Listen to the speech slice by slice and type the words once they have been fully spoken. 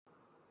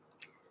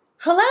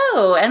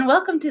Hello, and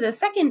welcome to the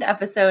second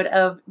episode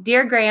of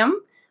Dear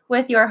Graham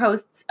with your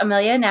hosts,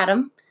 Amelia and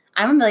Adam.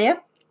 I'm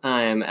Amelia.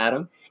 I'm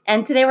Adam.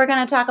 And today we're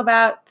going to talk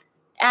about,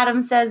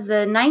 Adam says,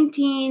 the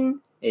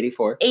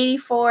 1984,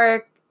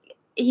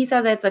 he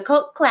says it's a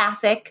cult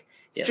classic,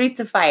 Yes. Streets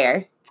of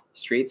Fire.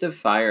 Streets of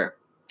Fire.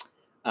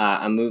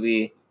 A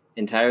movie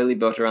entirely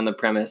built around the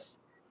premise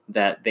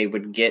that they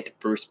would get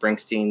Bruce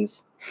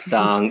Springsteen's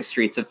song,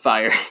 Streets of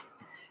Fire,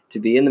 to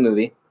be in the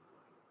movie.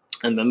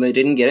 And then they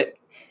didn't get it.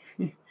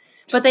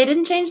 But they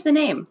didn't change the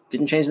name.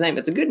 Didn't change the name.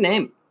 It's a good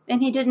name.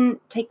 And he didn't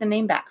take the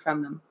name back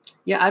from them.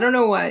 Yeah, I don't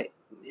know why.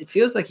 It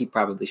feels like he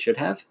probably should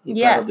have.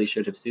 He probably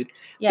should have sued.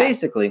 Yes.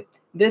 Basically,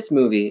 this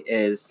movie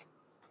is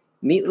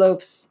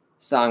Meatloaf's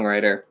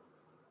songwriter,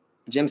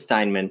 Jim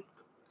Steinman,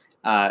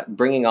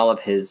 bringing all of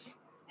his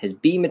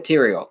B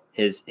material,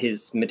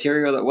 his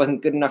material that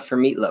wasn't good enough for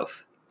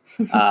Meatloaf,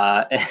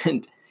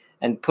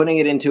 and putting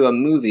it into a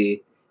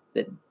movie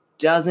that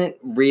doesn't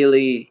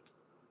really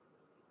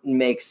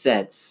make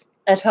sense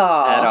At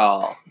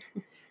all.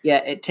 Yeah,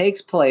 it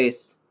takes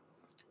place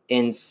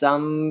in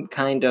some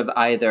kind of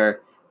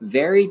either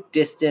very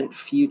distant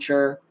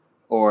future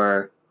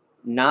or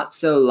not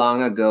so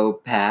long ago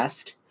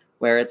past,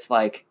 where it's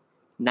like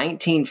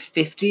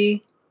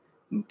 1950,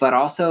 but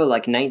also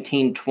like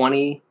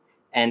 1920,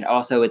 and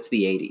also it's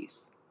the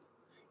 80s.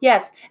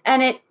 Yes,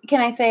 and can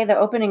I say the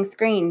opening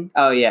screen?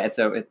 Oh, yeah,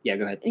 yeah,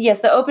 go ahead.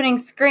 Yes, the opening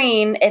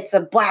screen, it's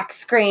a black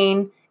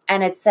screen,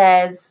 and it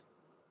says...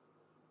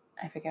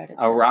 I forgot what it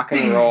says. A rock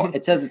and roll.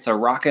 It says it's a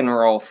rock and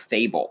roll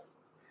fable.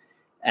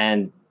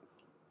 And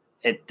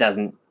it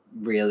doesn't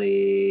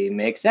really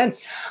make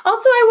sense.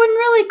 Also, I wouldn't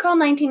really call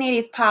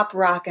 1980s pop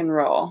rock and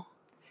roll.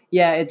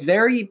 Yeah, it's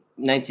very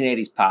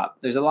 1980s pop.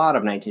 There's a lot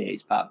of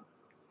 1980s pop.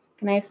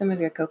 Can I have some of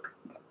your Coke?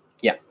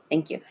 Yeah.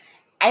 Thank you.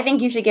 I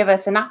think you should give a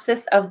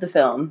synopsis of the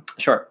film.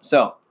 Sure.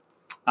 So,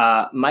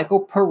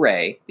 Michael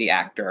Pare, the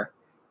actor,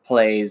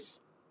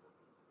 plays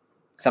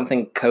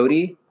something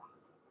Cody.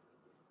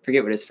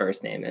 Forget what his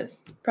first name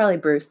is. Probably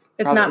Bruce.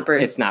 Not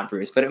Bruce. It's not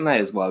Bruce, but it might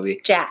as well be.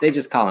 Jack. They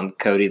just call him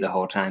Cody the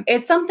whole time.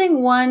 It's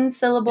something one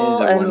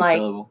syllable and like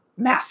syllable.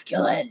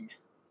 Masculine.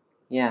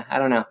 Yeah, I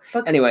don't know.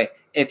 But anyway,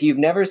 if you've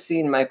never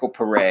seen Michael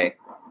Pare,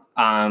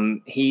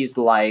 he's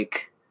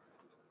like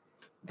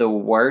the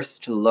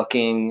worst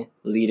looking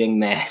leading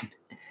man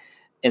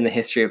in the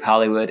history of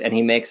Hollywood, and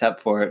he makes up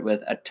for it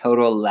with a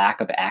total lack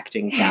of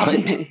acting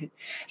talent.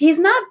 He's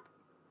not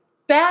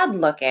bad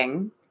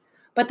looking.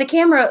 But the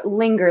camera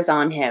lingers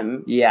on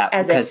him. Yeah,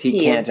 because he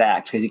can't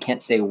act, because he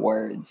can't say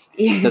words.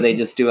 So they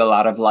just do a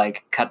lot of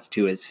like cuts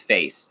to his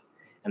face,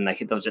 and like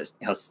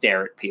he'll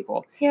stare at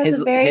people. He has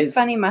a very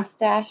funny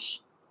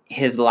mustache.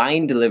 His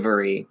line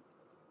delivery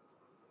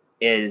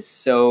is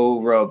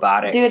so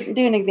robotic.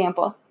 Do an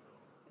example.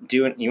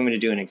 You want me to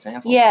do an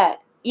example? Yeah.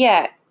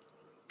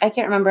 I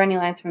can't remember any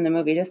lines from the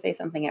movie. Just say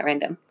something at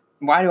random.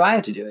 Why do I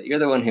have to do it? You're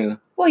the one who.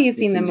 Well, you've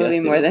seen the movie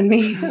more than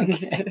me.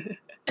 Okay.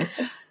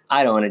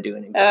 I don't want to do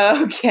an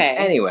example. Okay.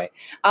 Anyway.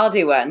 I'll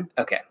do one.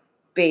 Okay.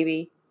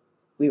 Baby,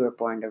 we were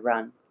born to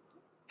run.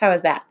 How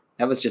was that?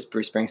 That was just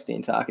Bruce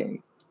Springsteen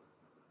talking.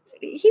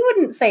 He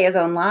wouldn't say his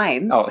own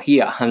lines. Oh, he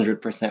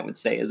 100% would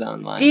say his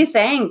own lines. Do you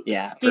think?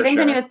 Yeah, Do you think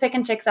when he was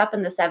picking chicks up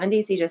in the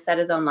 70s, he just said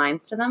his own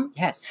lines to them?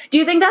 Yes. Do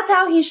you think that's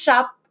how he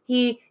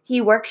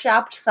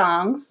workshopped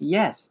songs?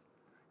 Yes.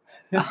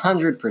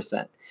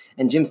 100%.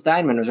 And Jim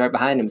Steinman was right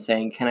behind him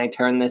saying, "Can I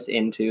turn this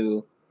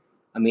into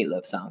a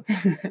Meatloaf song?"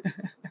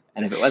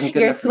 And if it wasn't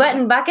good You're enough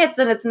sweating buckets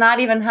and it's not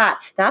even hot.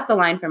 That's a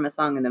line from a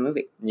song in the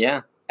movie.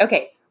 Yeah.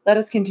 Okay, let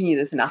us continue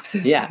the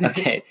synopsis. Yeah,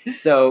 okay.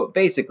 So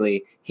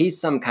basically, he's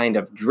some kind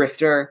of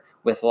drifter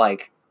with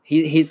like,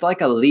 he's like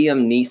a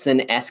Liam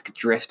Neeson-esque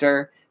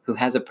drifter who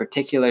has a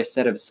particular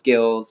set of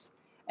skills,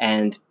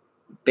 and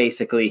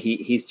basically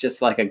he's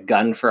just like a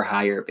gun for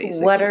hire,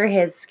 basically. What are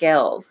his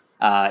skills?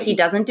 He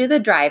doesn't do the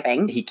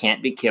driving. He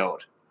can't be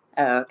killed.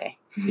 Oh, okay.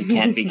 He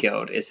can't be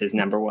killed is his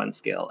number one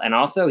skill. And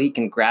also he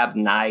can grab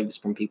knives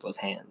from people's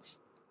hands.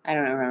 I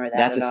don't remember that.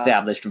 That's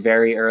established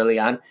very early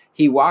on.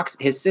 He walks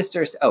his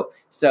sister's.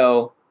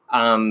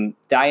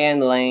 Diane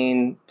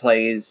Lane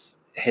plays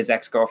his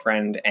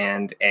ex-girlfriend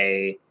and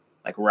a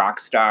like rock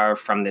star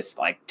from this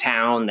like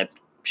town that's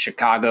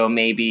Chicago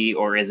maybe,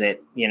 or is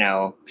it,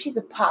 she's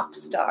a pop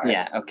star.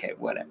 Yeah, okay,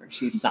 whatever.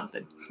 She's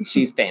something.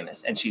 She's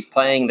famous, and she's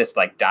playing this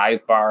like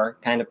dive bar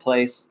kind of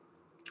place.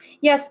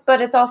 Yes,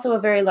 but it's also a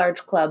very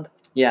large club.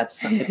 Yeah,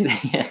 it's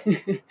yes.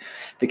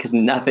 Because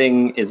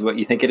nothing is what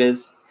you think it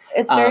is.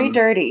 It's very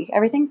dirty.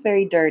 Everything's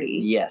very dirty.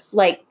 Yes.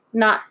 Like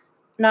not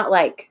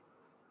like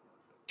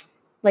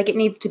it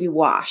needs to be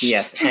washed.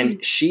 Yes,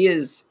 and she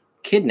is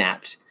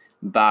kidnapped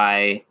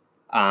by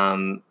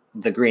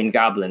the Green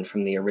Goblin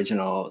from the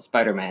original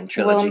Spider-Man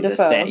trilogy. Willem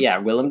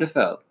Dafoe. Willem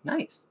Dafoe.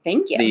 Nice.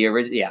 Thank you.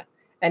 Yeah.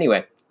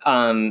 Anyway,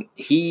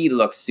 he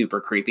looks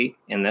super creepy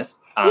in this.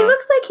 He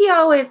looks like he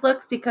always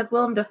looks, because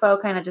Willem Dafoe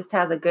kind of just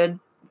has a good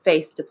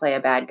face to play a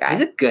bad guy. He's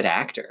a good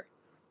actor.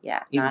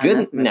 Yeah. He's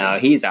good. No,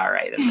 he's all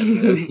right in this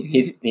movie.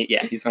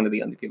 He's one of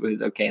the only people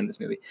who's okay in this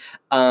movie.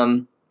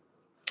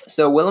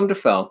 So Willem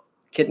Dafoe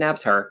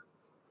kidnaps her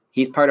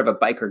he's part of a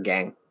biker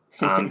gang.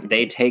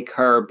 They take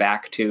her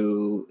back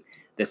to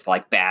this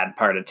like bad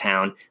part of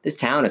town. This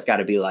town has got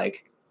to be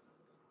like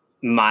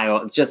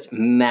just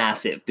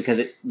massive, because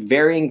at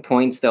varying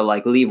points they'll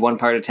like leave one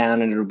part of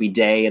town and it'll be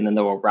day, and then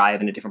they'll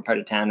arrive in a different part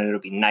of town and it'll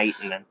be night,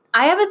 and then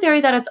I have a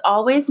theory that it's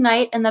always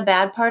night in the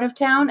bad part of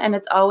town and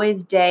it's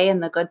always day in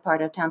the good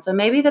part of town. So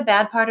maybe the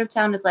bad part of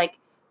town is like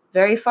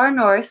very far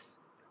north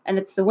and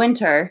it's the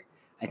winter.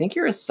 I think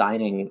you're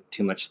assigning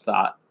too much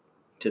thought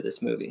to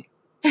this movie.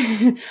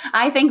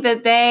 I think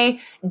that they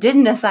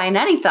didn't assign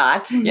any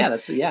thought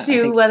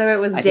to whether it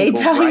was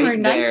daytime or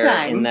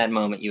nighttime. In that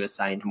moment, you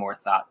assigned more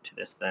thought to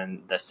this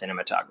than the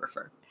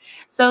cinematographer.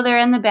 So they're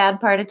in the bad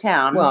part of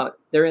town. Well,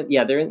 they're in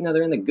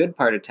the good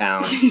part of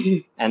town,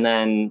 and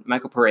then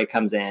Michael Pare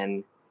comes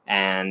in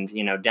and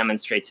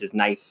demonstrates his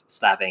knife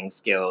slapping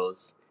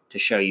skills to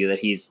show you that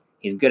he's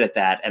good at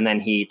that, and then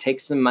he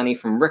takes some money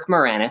from Rick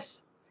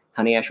Moranis,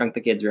 Honey, I Shrunk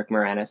the Kids, Rick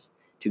Moranis,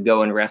 to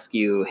go and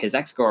rescue his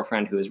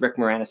ex-girlfriend, who is Rick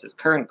Moranis'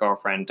 current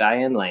girlfriend,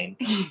 Diane Lane.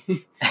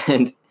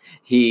 And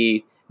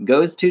he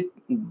goes to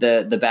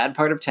the bad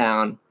part of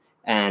town,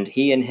 and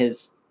he and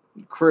his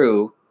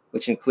crew,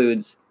 which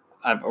includes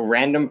a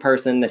random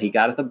person that he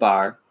got at the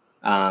bar.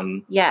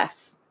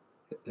 Yes.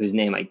 Whose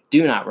name I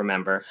do not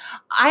remember.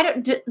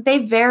 They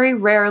very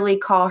rarely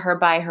call her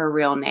by her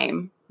real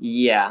name.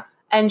 Yeah.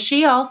 And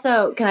she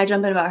also, can I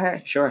jump in about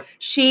her? Sure.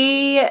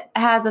 She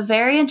has a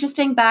very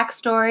interesting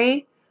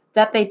backstory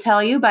that they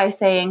tell you by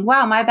saying,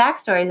 wow, my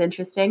backstory is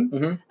interesting.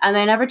 Mm-hmm. And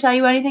they never tell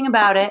you anything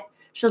about it.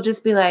 She'll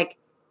just be like,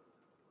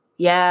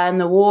 yeah, in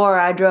the war,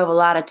 I drove a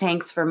lot of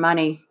tanks for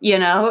money,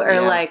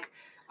 or like.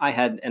 I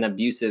had an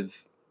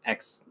abusive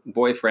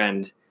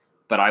ex-boyfriend,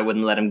 but I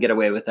wouldn't let him get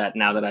away with that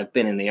now that I've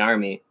been in the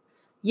army.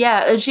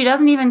 Yeah, and she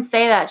doesn't even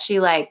say that. She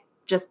like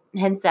just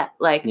hints at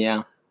like,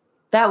 yeah,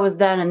 that was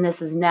then and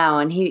this is now,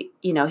 and he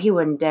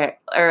wouldn't dare,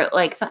 or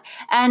like,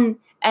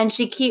 and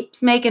she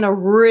keeps making a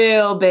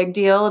real big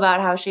deal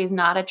about how she's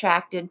not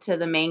attracted to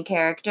the main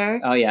character.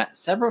 Oh yeah,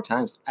 several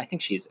times. I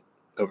think she's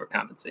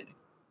overcompensating.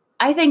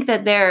 I think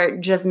that they're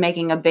just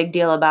making a big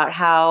deal about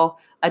how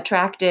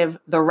attractive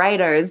the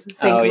writers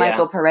think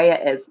Michael Pare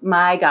is.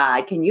 My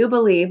God, can you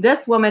believe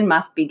this woman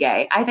must be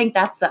gay? I think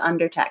that's the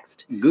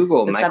undertext.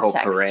 Google Michael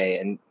Pare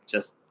and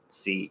just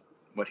see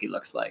what he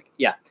looks like.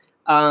 Yeah.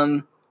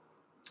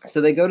 So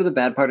they go to the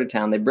bad part of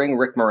town. They bring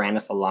Rick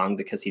Moranis along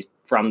because he's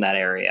from that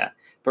area.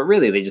 But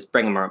really, they just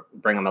bring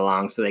him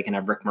along so they can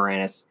have Rick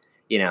Moranis,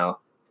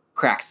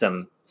 crack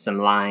some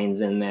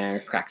lines in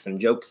there, crack some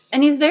jokes.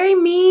 And he's very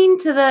mean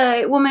to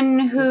the woman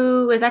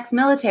who is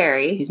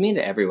ex-military. He's mean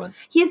to everyone.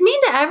 He's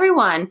mean to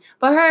everyone.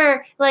 But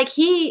her, like,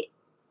 he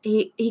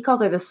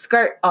calls her the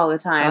skirt all the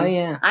time. Oh,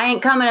 yeah. I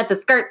ain't coming if the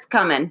skirt's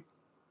coming.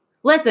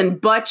 Listen,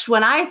 Butch,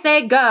 when I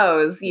say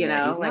goes, he's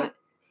like, not,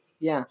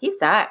 yeah. He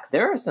sucks.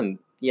 There are some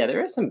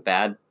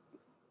bad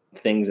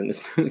things in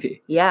this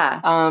movie.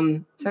 Yeah.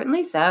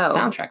 Certainly so.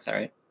 Soundtrack's all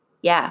right.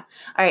 Yeah.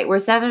 All right.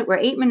 We're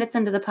 8 minutes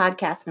into the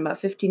podcast and about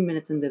 15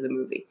 minutes into the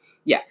movie.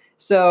 Yeah.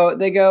 So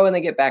they go and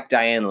they get back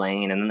Diane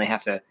Lane, and then they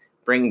have to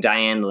bring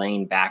Diane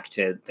Lane back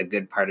to the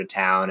good part of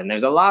town. And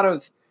there's a lot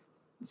of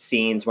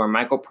scenes where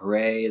Michael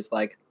Pare is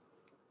like,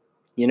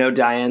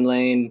 Diane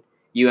Lane,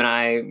 you and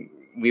I,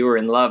 we were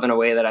in love in a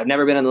way that I've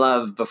never been in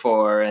love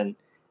before. And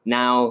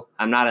now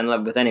I'm not in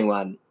love with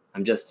anyone.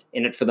 I'm just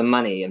in it for the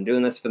money. I'm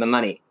doing this for the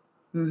money.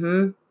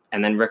 Mm-hmm.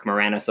 And then Rick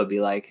Moranis will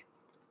be like,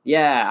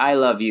 yeah, I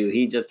love you.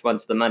 He just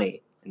wants the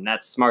money. And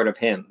that's smart of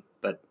him.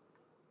 But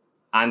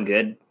I'm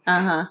good.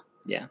 Uh-huh.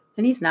 Yeah.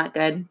 And he's not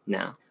good.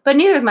 No. But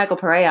neither is Michael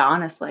Pare,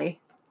 honestly.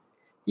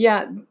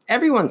 Yeah,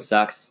 everyone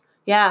sucks.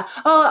 Yeah.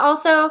 Oh,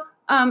 also,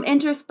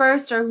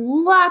 interspersed are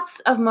lots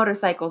of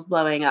motorcycles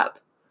blowing up.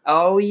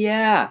 Oh,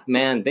 yeah.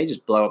 Man, they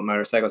just blow up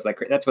motorcycles like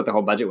crazy. That's what the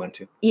whole budget went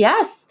to.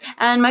 Yes.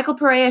 And Michael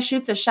Pare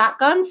shoots a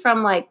shotgun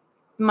from, like,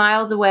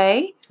 miles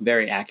away.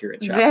 Very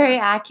accurate shot. Very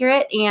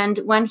accurate. And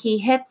when he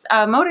hits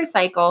a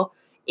motorcycle,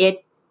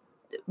 it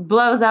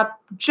blows up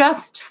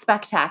just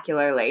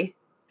spectacularly.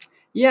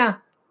 Yeah.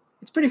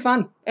 It's pretty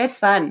fun. It's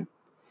fun.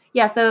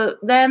 Yeah, so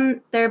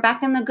then they're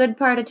back in the good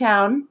part of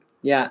town.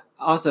 Yeah.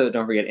 Also,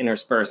 don't forget,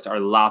 interspersed are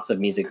lots of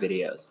music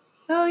videos.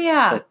 Oh,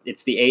 yeah. But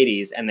it's the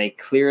 80s, and they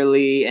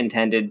clearly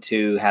intended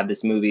to have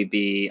this movie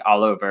be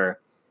all over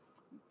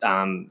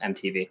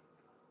MTV.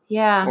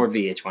 Yeah. Or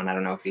VH1. I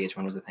don't know if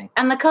VH1 was a thing.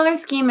 And the color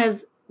scheme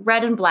is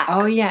red and black.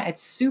 Oh, yeah.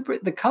 It's super.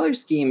 The color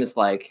scheme is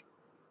like,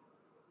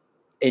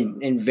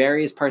 in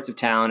various parts of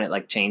town, it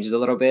like changes a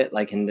little bit.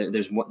 Like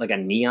there's like a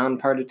neon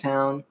part of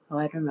town. Oh,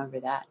 I remember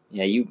that.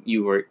 Yeah,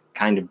 you were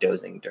kind of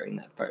dozing during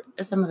that part.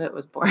 Some of it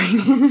was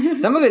boring.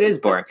 Some of it is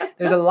boring.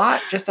 There's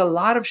a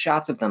lot of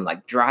shots of them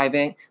like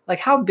driving. Like,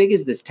 how big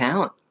is this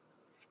town?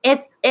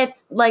 It's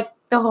like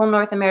the whole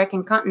North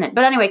American continent.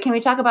 But anyway, can we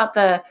talk about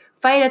the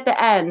fight at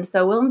the end?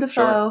 So Willem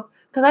Dafoe,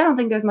 because I don't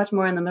think there's much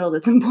more in the middle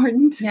that's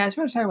important. Yeah, I just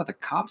want to talk about the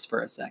cops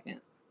for a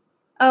second.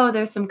 Oh,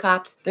 there's some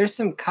cops.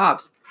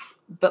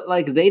 But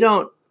like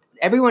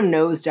everyone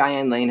knows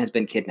Diane Lane has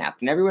been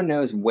kidnapped, and everyone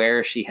knows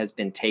where she has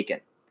been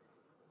taken.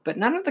 but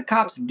none of the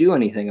cops do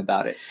anything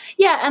about it.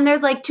 Yeah, and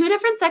there's like two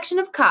different sections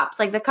of cops.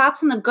 Like the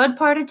cops in the good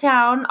part of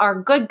town are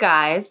good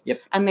guys.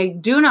 Yep. And they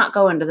do not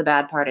go into the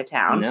bad part of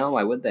town. No,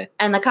 why would they?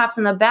 And the cops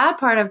in the bad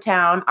part of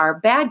town are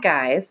bad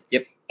guys.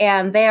 Yep.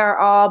 And they are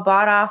all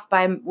bought off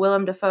by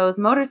Willem Dafoe's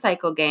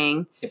motorcycle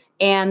gang. Yep.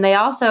 And they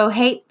also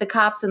hate the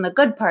cops in the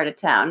good part of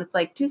town. It's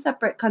like two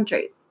separate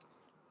countries.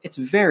 It's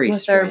very with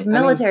strange. their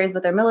militaries,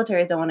 but their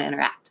militaries don't want to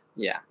interact.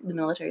 Yeah. The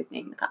militaries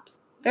being the cops.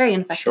 Very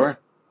ineffective. Sure.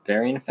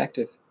 Very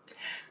ineffective.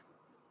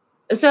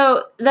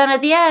 So then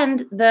at the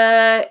end,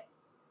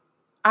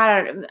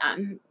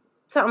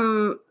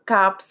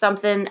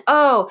 something.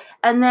 Oh,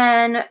 and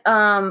then,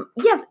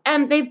 yes,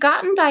 and they've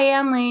gotten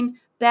Diane Lane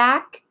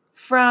back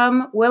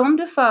from Willem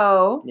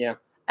Dafoe. Yeah.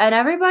 And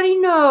everybody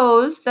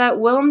knows that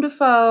Willem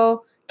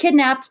Dafoe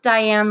kidnapped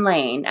Diane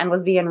Lane and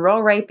was being real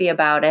rapey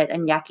about it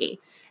and yucky.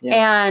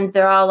 Yeah. And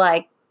they're all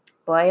like,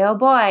 boy, oh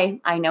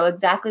boy, I know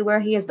exactly where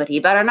he is, but he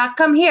better not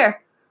come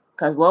here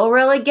because we'll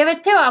really give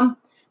it to him.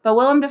 But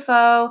Willem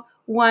Dafoe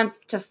wants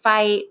to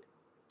fight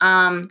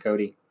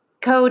Cody,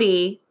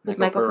 who's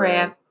Michael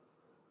Pereira,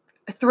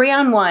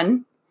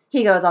 3-on-1.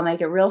 He goes, I'll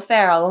make it real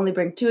fair. I'll only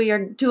bring two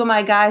of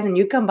my guys and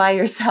you come by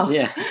yourself.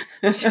 Yeah.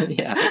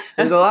 Yeah.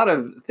 There's a lot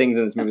of things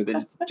in this movie that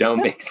just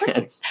don't make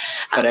sense,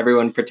 but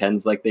everyone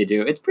pretends like they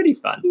do. It's pretty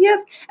fun.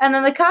 Yes. And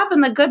then the cop in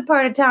the good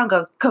part of town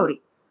goes,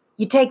 Cody,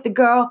 you take the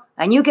girl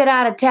and you get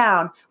out of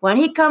town. When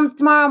he comes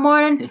tomorrow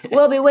morning,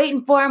 we'll be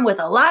waiting for him with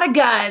a lot of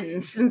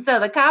guns. And so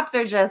the cops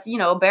are just,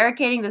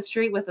 barricading the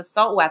street with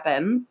assault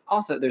weapons.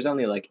 Also, there's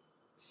only like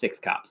 6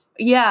 cops.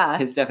 Yeah.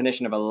 His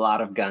definition of a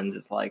lot of guns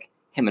is like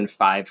him and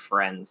 5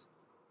 friends.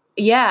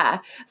 Yeah.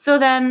 So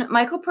then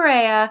Michael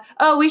Pereira,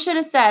 we should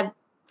have said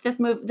this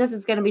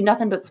is going to be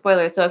nothing but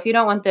spoilers. So if you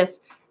don't want this,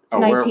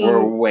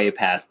 we're way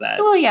past that.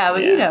 Well, yeah,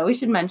 but we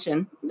should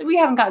mention we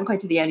haven't gotten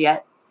quite to the end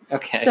yet.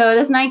 Okay. So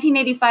this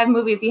 1985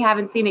 movie, if you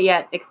haven't seen it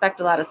yet,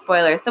 expect a lot of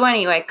spoilers. So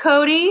anyway,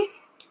 Cody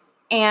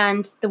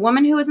and the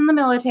woman who was in the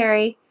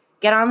military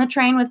get on the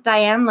train with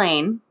Diane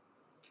Lane.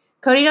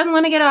 Cody doesn't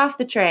want to get off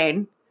the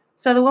train.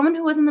 So the woman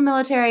who was in the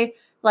military,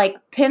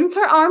 pins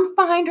her arms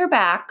behind her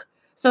back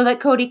so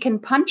that Cody can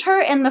punch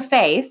her in the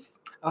face.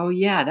 Oh,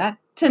 yeah,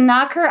 to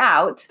knock her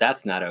out.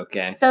 That's not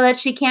okay. So that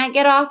she can't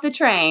get off the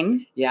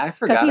train. Yeah, I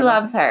forgot. Because he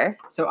loves her.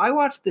 So I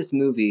watched this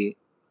movie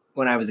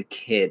when I was a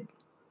kid.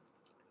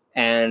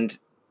 And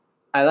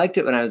I liked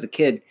it when I was a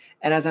kid.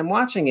 And as I'm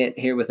watching it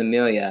here with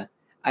Amelia,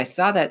 I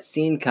saw that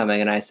scene coming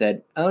and I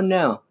said, oh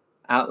no,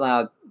 out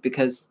loud,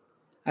 because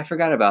I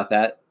forgot about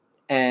that.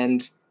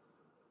 And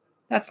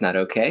that's not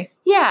okay.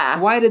 Yeah.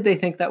 Why did they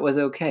think that was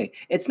okay?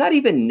 It's not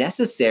even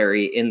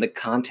necessary in the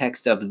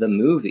context of the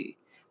movie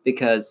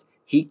because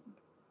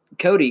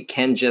Cody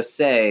can just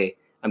say,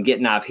 I'm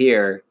getting off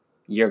here.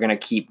 You're going to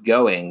keep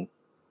going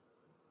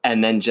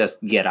and then just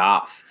get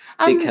off.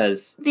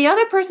 Because the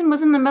other person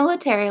was in the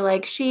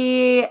military.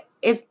 She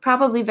is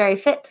probably very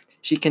fit.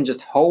 She can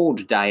just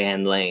hold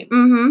Diane Lane.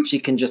 Mm-hmm. She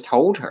can just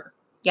hold her.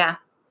 Yeah.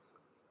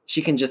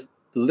 She can just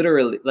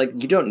literally,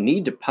 you don't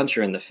need to punch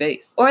her in the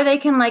face. Or they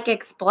can,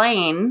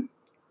 explain,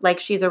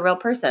 she's a real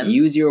person.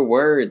 Use your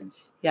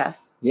words.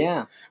 Yes.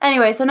 Yeah.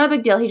 Anyway, so no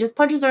big deal. He just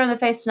punches her in the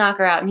face to knock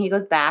her out, and he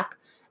goes back.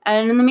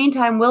 And in the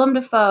meantime, Willem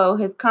Dafoe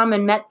has come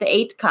and met the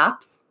 8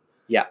 cops.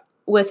 Yeah.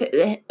 With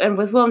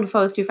Willem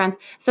Dafoe's 2 friends.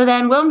 So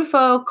then Willem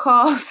Dafoe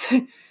calls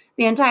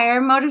the entire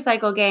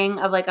motorcycle gang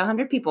of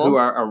 100 people. Who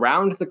are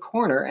around the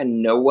corner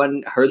and no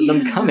one heard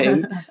them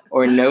coming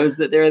or knows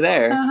that they're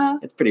there. Uh-huh.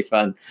 It's pretty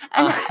fun.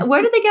 And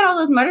where did they get all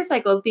those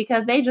motorcycles?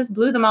 Because they just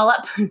blew them all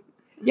up.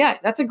 Yeah,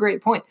 that's a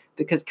great point.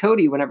 Because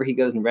Cody, whenever he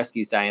goes and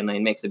rescues Diane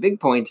Lane, makes a big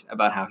point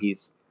about how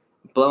he's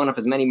blowing up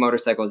as many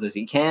motorcycles as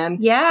he can.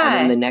 Yeah. And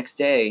then the next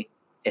day,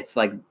 it's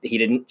like he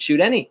didn't shoot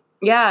any.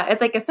 Yeah,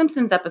 it's like a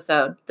Simpsons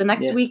episode. The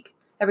next week,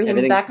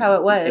 everything's back how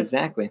it was.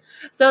 Exactly.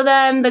 So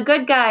then the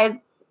good guys,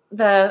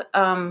 sorry,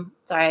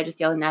 I just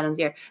yelled in Adam's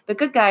ear. The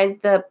good guys,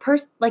 the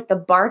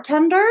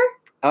bartender.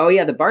 Oh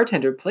yeah, the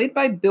bartender played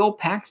by Bill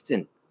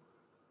Paxton.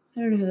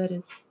 I don't know who that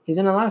is. He's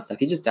in a lot of stuff.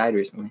 He just died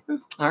recently.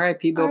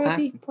 R.I.P. Bill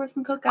Paxton. Pour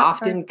some Coke out.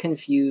 Often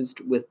confused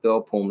with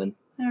Bill Pullman.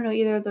 I don't know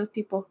either of those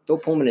people. Bill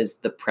Pullman is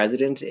the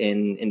president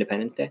in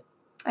Independence Day.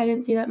 I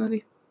didn't see that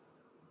movie.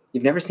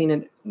 You've never seen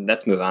it?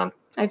 Let's move on.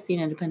 I've seen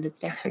Independence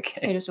Day.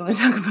 Okay. I just want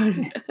to talk about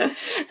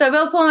it. So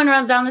Bill Pullman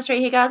runs down the street.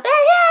 He goes, they're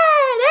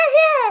here!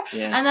 They're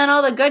here! Yeah. And then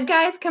all the good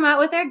guys come out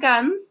with their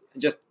guns.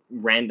 Just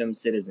random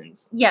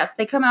citizens. Yes,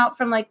 they come out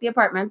from the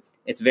apartments.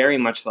 It's very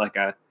much like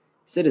a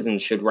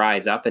citizens should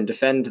rise up and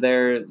defend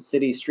their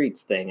city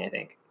streets thing, I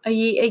think.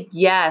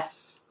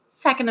 Yes.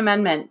 Second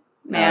Amendment,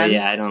 man. Oh,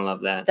 yeah, I don't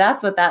love that.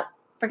 That's what that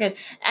freaking...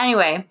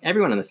 Anyway.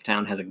 Everyone in this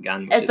town has a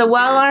gun. It's a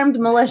well-armed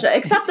militia,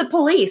 except the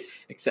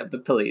police. Except the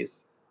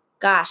police.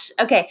 Gosh.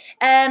 Okay.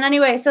 And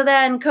anyway, so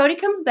then Cody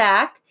comes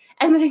back,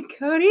 and then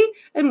Cody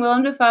and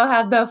Willem Dafoe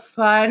have the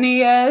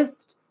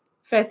funniest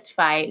fist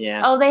fight.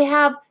 Yeah. Oh,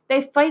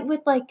 they fight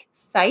with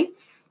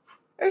scythes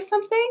or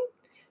something?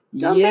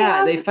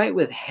 They fight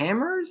with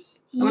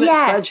hammers?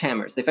 Yes.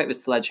 Sledgehammers. They fight with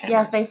sledgehammers.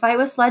 Yes, they fight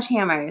with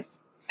sledgehammers.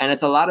 And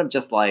it's a lot of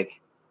just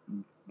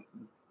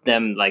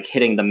them like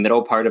hitting the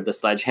middle part of the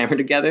sledgehammer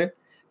together,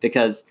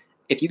 because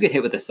if you get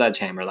hit with a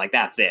sledgehammer, like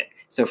that's it.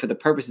 So for the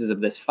purposes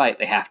of this fight,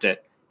 they have to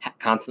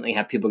constantly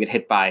have people get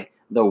hit by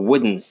the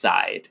wooden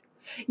side.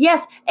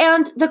 Yes,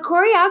 and the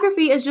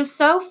choreography is just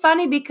so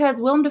funny because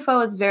Willem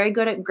Dafoe is very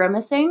good at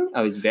grimacing.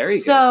 Oh, he's very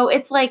good. So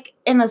it's like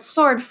in a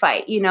sword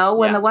fight,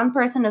 when the one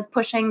person is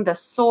pushing the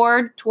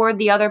sword toward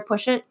the other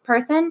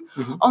person,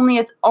 only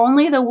it's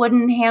only the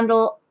wooden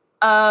handle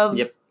of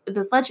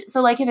the sledge.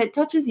 So like if it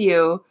touches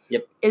you,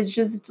 it's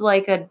just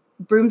like a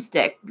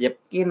broomstick.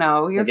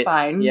 You're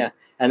fine. Yeah,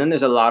 and then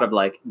there's a lot of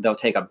like they'll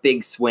take a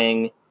big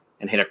swing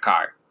and hit a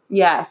car.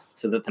 Yes.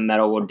 So that the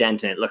metal will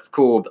dent and it looks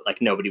cool, but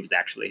like nobody was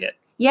actually hit.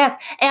 Yes,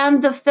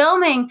 and the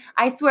filming,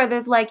 I swear,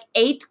 there's like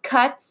 8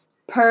 cuts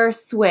per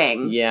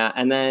swing. Yeah,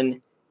 and then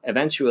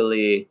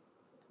eventually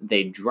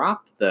they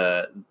drop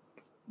the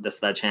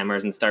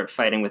sledgehammers and start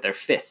fighting with their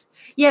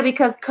fists. Yeah,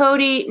 because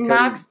Cody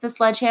knocks the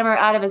sledgehammer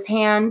out of his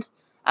hand,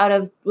 out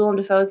of Willem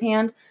Dafoe's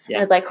hand,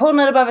 and is like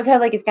holding it above his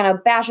head like he's going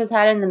to bash his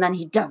head in, and then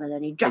he doesn't,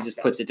 and he drops it. He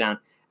just puts it down,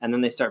 and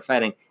then they start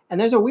fighting.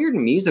 And there's a weird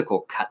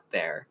musical cut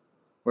there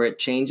where it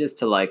changes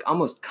to like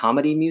almost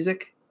comedy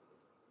music.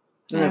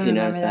 I don't know if you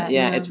noticed that.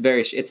 Yeah,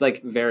 it's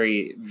like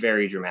very,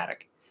 very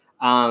dramatic.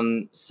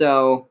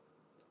 So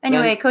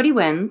anyway, then, Cody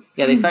wins.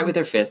 Yeah, they fight with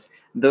their fists.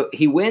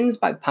 He wins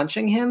by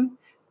punching him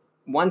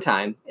one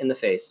time in the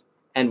face,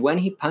 and when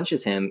he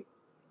punches him,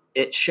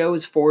 it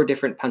shows 4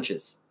 different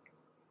punches.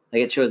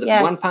 Like it shows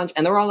one punch,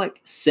 and they're all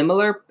like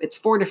similar. It's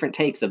 4 different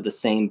takes of the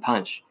same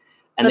punch.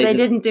 And but they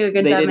didn't do a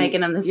good job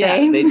making them the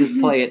same. Yeah, they just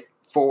play it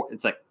 4.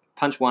 It's like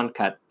punch 1,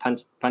 cut,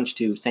 punch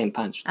 2, same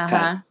punch,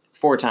 cut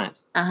 4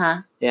 times.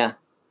 Yeah.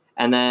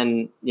 And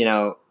then,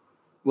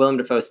 Willem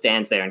Dafoe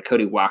stands there and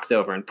Cody walks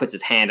over and puts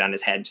his hand on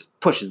his head, just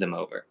pushes him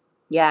over.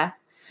 Yeah.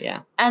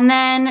 Yeah. And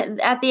then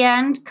at the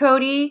end,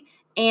 Cody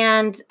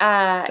and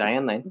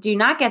Diane Lane do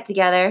not get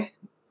together.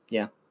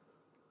 Yeah.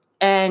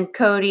 And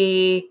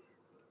Cody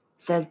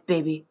says,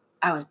 "Baby,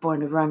 I was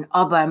born to run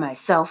all by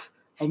myself,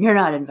 and you're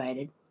not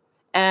invited."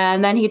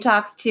 And then he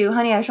talks to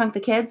Honey, I Shrunk the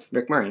Kids.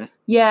 Rick Moranis.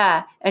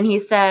 Yeah. And he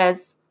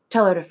says,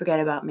 "Tell her to forget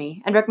about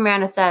me." And Rick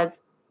Moranis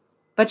says,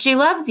 "But she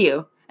loves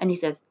you." And he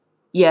says,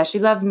 "Yeah, she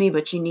loves me,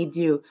 but she needs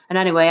you. And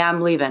anyway,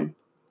 I'm leaving.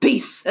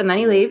 Peace." And then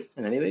he leaves.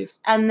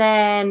 And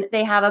then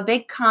they have a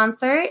big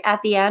concert at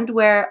the end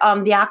where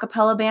the a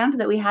cappella band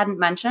that we hadn't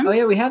mentioned. Oh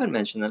yeah, we haven't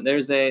mentioned them.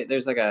 There's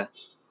like a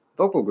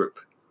vocal group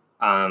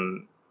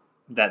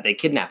that they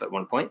kidnap at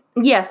one point.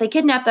 Yes, they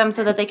kidnap them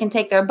so that they can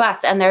take their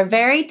bus, and they're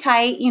very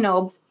tight,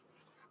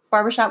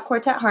 barbershop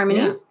quartet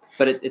harmonies. Yeah.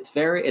 But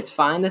it's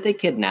fine that they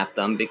kidnap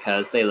them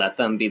because they let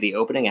them be the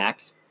opening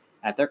act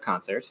at their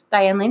concert.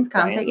 Diane Lane's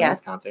concert,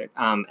 yes.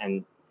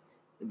 And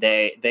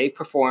they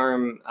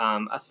perform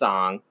a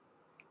song,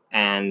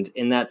 and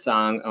in that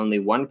song, only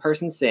one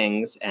person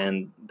sings,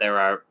 and there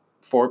are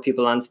 4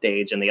 people on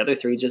stage, and the other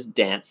 3 just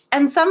dance.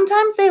 And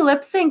sometimes they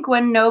lip sync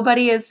when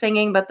nobody is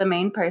singing but the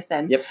main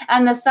person. Yep.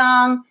 And the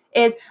song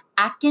is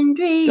 "I Can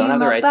Dream Don't have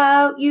the rights.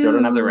 About You." Still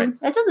don't have the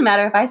rights. It doesn't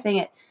matter if I sing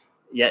it.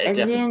 Yeah, it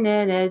definitely.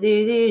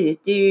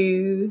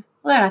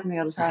 Well, they're not gonna be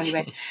able to tell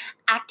anyway.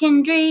 I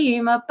can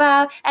dream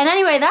about. And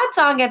anyway, that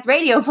song gets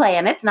radio play,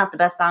 and it's not the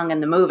best song in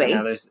the movie.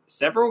 Now, there's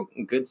several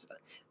good.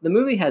 The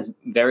movie has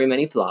very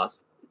many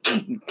flaws.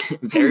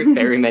 Very,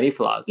 very many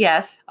flaws.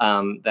 Yes.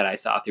 That I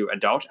saw through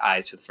adult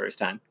eyes for the first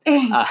time.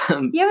 You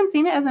haven't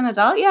seen it as an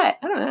adult yet?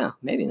 I don't know.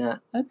 Maybe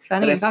not. That's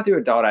funny. But I saw through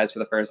adult eyes for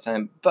the first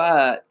time,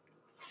 but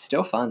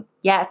still fun.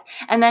 Yes.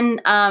 And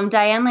then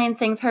Diane Lane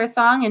sings her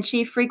song, and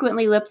she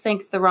frequently lip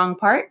syncs the wrong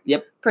part.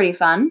 Yep. Pretty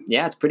fun.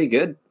 Yeah, it's pretty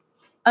good.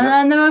 And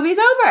then the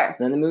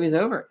movie's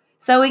over.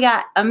 So we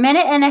got a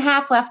minute and a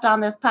half left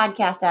on this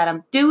podcast,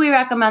 Adam. Do we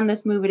recommend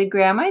this movie to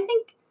Graham? I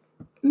think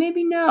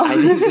maybe no.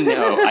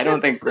 No, I don't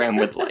think Graham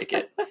would like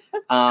it.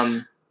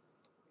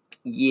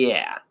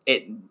 Yeah.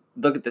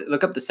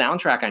 Look up the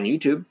soundtrack on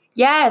YouTube.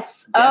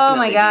 Yes. Definitely oh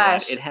my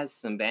gosh. It has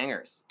some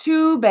bangers.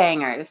 2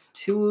 bangers.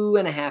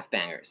 2.5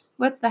 bangers.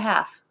 What's the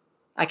half?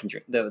 I can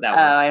drink that one.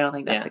 I don't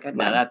think that's a good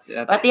one. No, that's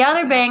but the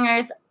other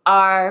bangers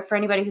are, for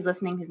anybody who's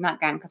listening who's not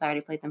Graham, because I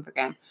already played them for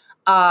Graham,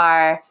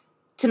 are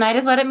 "Tonight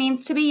Is What It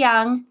Means to Be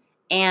Young"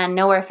 and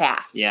 "Nowhere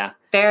Fast." Yeah.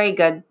 Very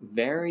good.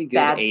 Very good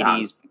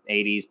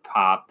 80s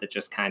pop that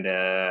just kind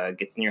of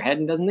gets in your head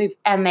and doesn't leave.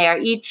 And they are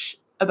each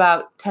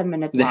about 10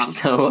 minutes long. They're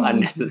so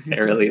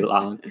unnecessarily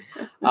long.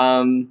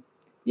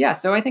 Yeah,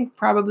 so I think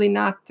probably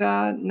not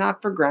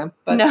for Graham,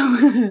 but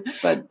no.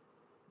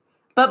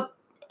 but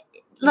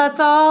let's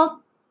all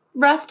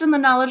rest in the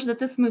knowledge that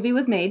this movie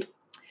was made.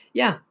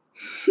 Yeah.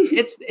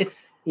 It's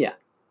yeah.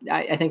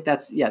 I think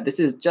this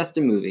is just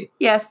a movie.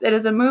 Yes, it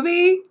is a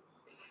movie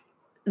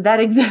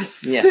that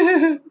exists.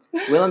 Yes.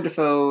 Willem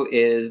Dafoe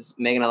is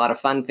making a lot of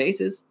fun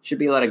faces. Should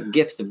be a lot of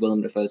gifs of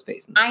Willem Dafoe's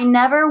face. I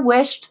never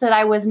wished that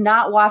I was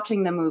not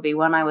watching the movie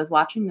when I was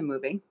watching the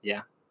movie.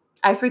 Yeah.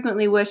 I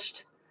frequently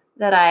wished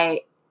that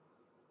I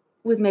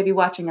was maybe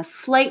watching a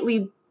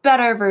slightly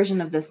better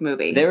version of this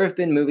movie. There have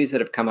been movies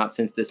that have come out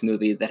since this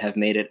movie that have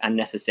made it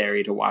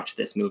unnecessary to watch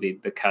this movie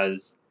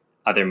because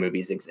other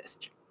movies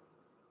exist.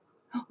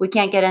 We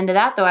can't get into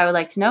that, though I would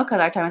like to know because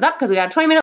our time is up because we got a 20-minute